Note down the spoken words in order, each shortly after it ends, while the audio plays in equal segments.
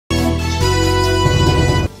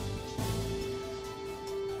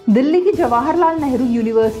दिल्ली की जवाहरलाल नेहरू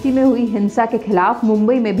यूनिवर्सिटी में हुई हिंसा के खिलाफ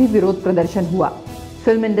मुंबई में भी विरोध प्रदर्शन हुआ।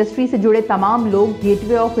 फिल्म इंडस्ट्री से जुड़े तमाम लोग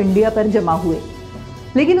गेटवे ऑफ इंडिया पर जमा हुए,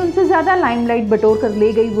 लेकिन उनसे ज्यादा लाइमलाइट बटोर कर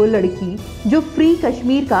ले गई वो लड़की जो फ्री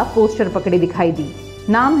कश्मीर का पोस्टर पकड़े दिखाई दी।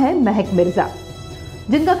 नाम है महक मिर्जा,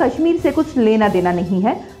 जिनका कश्मीर से कुछ लेना देना नहीं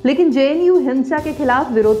है, लेकिन जेएनयू हिंसा के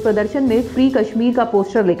खिलाफ विरोध प्रदर्शन में फ्री कश्मीर का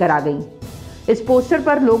पोस्टर लेकर आ गई। इस पोस्टर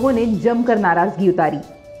पर लोगों ने जमकर नाराजगी उतारी।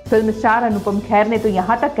 फिल्म स्टार अनुपम खेर ने तो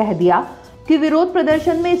यहां तक कह दिया कि विरोध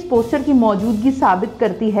प्रदर्शन में इस पोस्टर की मौजूदगी साबित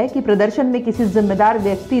करती है कि प्रदर्शन में किसी जिम्मेदार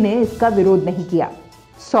व्यक्ति ने इसका विरोध नहीं किया।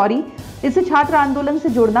 सॉरी, इसे छात्र आंदोलन से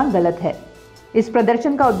जोड़ना गलत है। इस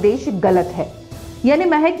प्रदर्शन का उद्देश्य गलत है। यानी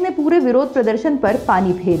महक ने पूरे विरोध प्रदर्शन पर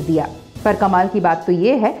पानी फेर दिया। पर कमाल की बात तो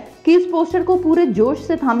यह है कि इस पोस्टर को पूरे जोश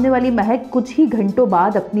से थामने वाली महक कुछ ही घंटों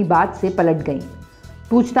बाद अपनी बात से पलट गई।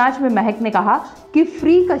 पूछताछ में महक ने कहा कि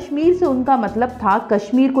फ्री कश्मीर से उनका मतलब था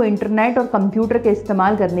कश्मीर को इंटरनेट और कंप्यूटर के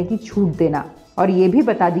इस्तेमाल करने की छूट देना, और यह भी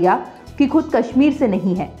बता दिया कि खुद कश्मीर से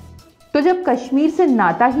नहीं है। तो जब कश्मीर से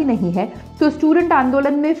नाता ही नहीं है तो स्टूडेंट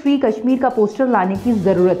आंदोलन में फ्री कश्मीर का पोस्टर लाने की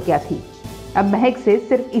जरूरत क्या थी? अब महक से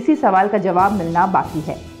सिर्फ इसी सवाल का जवाब मिलना बाकी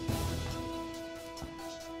है।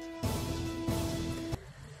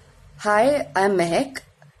 Hi, I'm Mehak.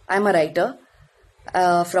 I'm a writer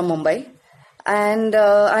from Mumbai, and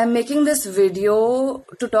I'm making this video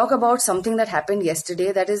to talk about something that happened yesterday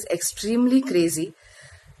that is extremely crazy.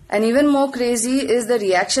 And even more crazy is the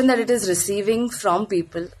reaction that it is receiving from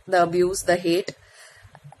people, the abuse, the hate,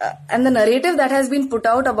 and the narrative that has been put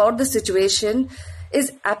out about the situation is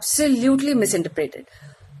absolutely misinterpreted.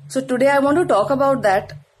 So today I want to talk about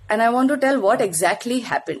that, and I want to tell what exactly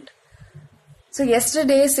happened. So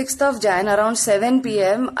yesterday, 6th of Jan, around 7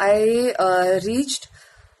 p.m, I reached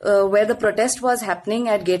where the protest was happening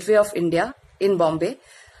at Gateway of India in Bombay.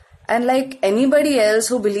 And like anybody else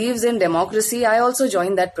who believes in democracy, I also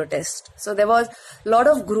joined that protest. So there was a lot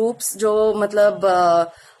of groups जो मतलब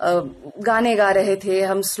गाने गा रहे थे,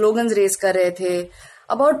 हम slogans raise कर रहे थे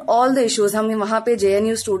about all the issues. हम वहाँ पे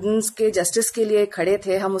JNU students के justice के लिए खड़े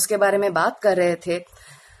थे, हम उसके बारे में बात कर रहे थे।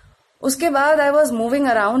 उसके बाद I was moving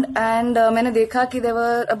around and मैंने देखा कि there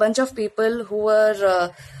were a bunch of people who were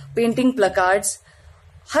painting placards.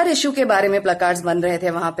 Her issue के बारे में प्लकार्ड्स बन रहे थे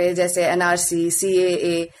वहां पे, जैसे NRC,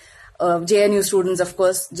 CAA, JNU students of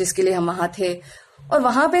course जिसके लिए हम वहां थे। और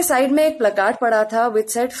वहां पे साइड में एक प्लकार्ड पड़ा था which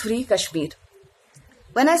said free Kashmir.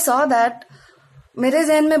 When I saw that, मेरे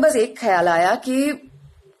जहन में बस एक ख्याल आया कि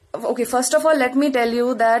okay, first of all let me tell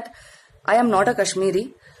you that I am not a Kashmiri.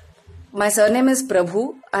 My surname is Prabhu.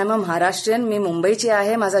 I am a Maharashtrian. मी मुंबईची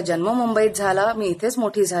आहे. माझा जन्म मुंबईत झाला. मी इथेच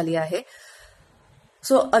मोठी झाली आहे.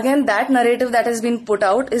 So again that narrative that has been put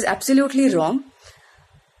out is absolutely wrong.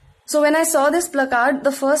 So when I saw this placard, the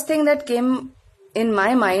first thing that came in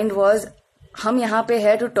my mind was हम यहाँ पे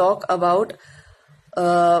है to talk about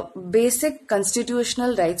basic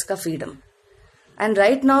constitutional rights का freedom. And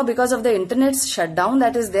right now, because of the internet shutdown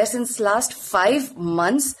that is there since last 5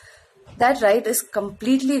 months, that right is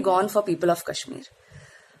completely gone for people of Kashmir.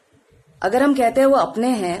 अगर हम कहते हैं वो अपने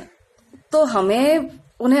हैं, तो हमें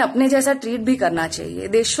उन्हें अपने जैसा ट्रीट भी करना चाहिए.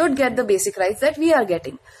 They should get the basic rights that we are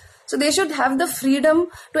getting. So they should have the freedom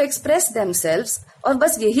to express themselves. और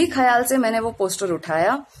बस यही ख्याल से मैंने वो पोस्टर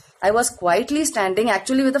उठाया. I was quietly standing,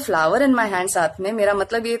 actually with a flower in my hand साथ में. मेरा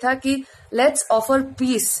मतलब ये था कि let's offer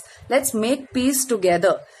peace. Let's make peace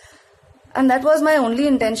together. And that was my only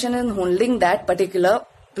intention in holding that particular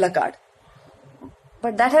placard.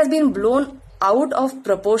 But that has been blown out of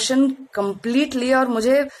proportion completely. और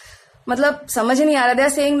मुझे मतलब समझ ही नहीं आ रहा. They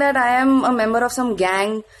are saying that I am a member of some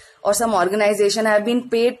gang or some organization. I have been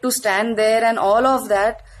paid to stand there and all of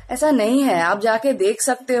that. ऐसा नहीं है. आप जाके देख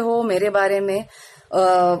सकते हो मेरे बारे में.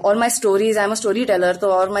 All my stories, I'm a storyteller, so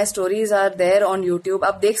all my stories are there on YouTube.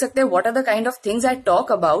 आप देख सकते हैं what are the kind of things I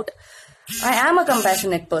talk about. I am a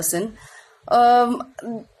compassionate person.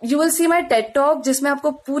 You will see my TED talk जिसमें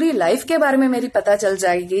आपको पूरी life के बारे में मेरी पता चल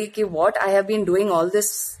जाएगी कि what I have been doing all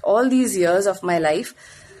these years of my life.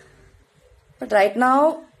 But right now,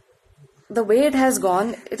 the way it has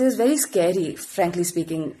gone, it is very scary, frankly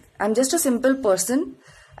speaking. I'm just a simple person.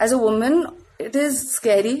 As a woman, it is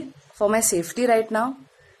scary for my safety right now.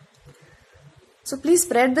 So please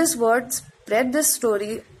spread this word, spread this story,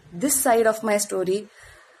 this side of my story,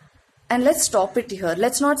 and let's stop it here.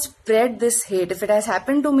 Let's not spread this hate. If it has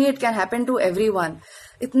happened to me, it can happen to everyone.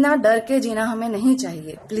 इतना डर के जीना हमें नहीं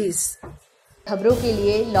चाहिए, please. खबरों के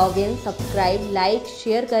लिए log in, subscribe, like,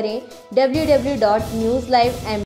 share करें www.newslive